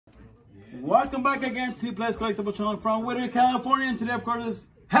Welcome back again to Playdays Collectibles channel from Whittier, California. And today, of course, is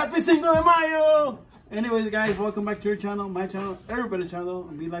Happy Cinco de Mayo. Anyways, guys, welcome back to your channel, my channel, everybody's channel.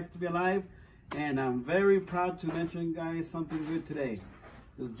 We like to be alive, and I'm very proud to mention, guys, something good today.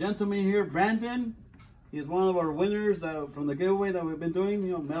 This gentleman here, Brandon, he's one of our winners from the giveaway that we've been doing.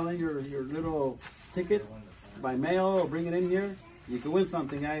 You know, mail in your little ticket by mail or bring it in here. You can win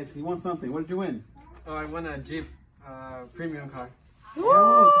something, guys. He won something. What did you win? Oh, I won a Jeep premium car.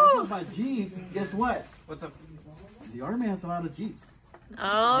 Oh, talking about Jeeps, guess what? What's up? The Army has a lot of Jeeps.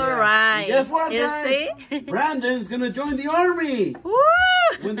 All right. And guess what, you guys? See? Brandon's going to join the Army. Woo!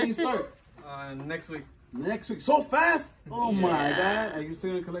 When do you start? Next week. Next week. So fast? Oh my God. Are you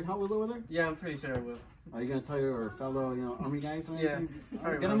still going to collect Hot Wheels over there? Yeah, I'm pretty sure I will. Are you going to tell your fellow, Army guys or anything?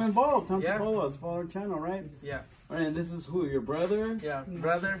 Yeah. Get them involved. Tell them to follow us. Follow our channel, right? Yeah. All right, and this is who? Your brother? Yeah,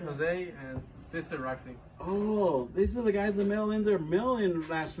 brother Jose and sister Roxy. Oh, these are the guys that mailed in their mail-in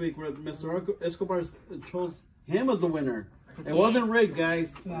last week where Mr. Escobar chose him as the winner. It wasn't rigged,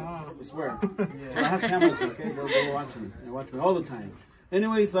 guys. No. I swear. So I have cameras, okay? They'll watch me. They watch me all the time.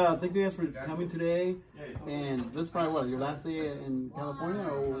 Anyways, thank you guys for coming today. And this is probably what, your last day in California,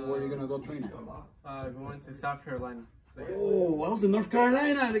 or where are you going to go train at? Going to South Carolina. So, yeah. Oh, I was in North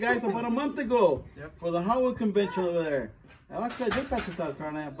Carolina, the guys, about a month ago. Yep. For the Hot Wheel convention over there. Actually, I did pass to South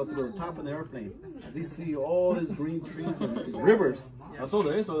Carolina, but to the top of the airplane. I did see all these green trees and rivers. That's all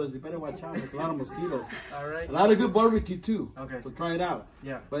there is, so you better watch out. There's a lot of mosquitoes. All right. A lot of good barbecue, too. Okay. So try it out.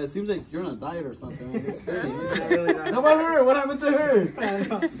 Yeah. But it seems like you're on a diet or something. It's Really not. How about her? What happened to her?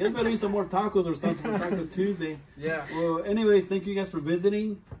 You guys better eat some more tacos or something for Taco Tuesday. Yeah. Well, anyways, thank you guys for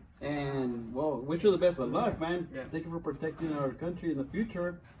visiting. And, well, wish you the best of luck, man. Yeah. Thank you for protecting our country in the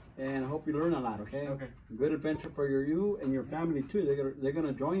future. And I hope you learn a lot, okay? Okay. Good adventure for you and your family, too. They're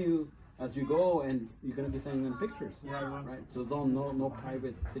gonna join you as you go, and you're gonna be sending them pictures. Yeah, I will. Right? So no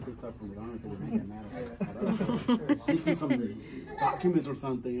private secret stuff from the government because it may get mad. Leaking some documents or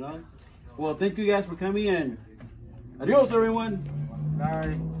something, Well, thank you guys for coming, and adios, everyone.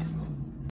 Bye.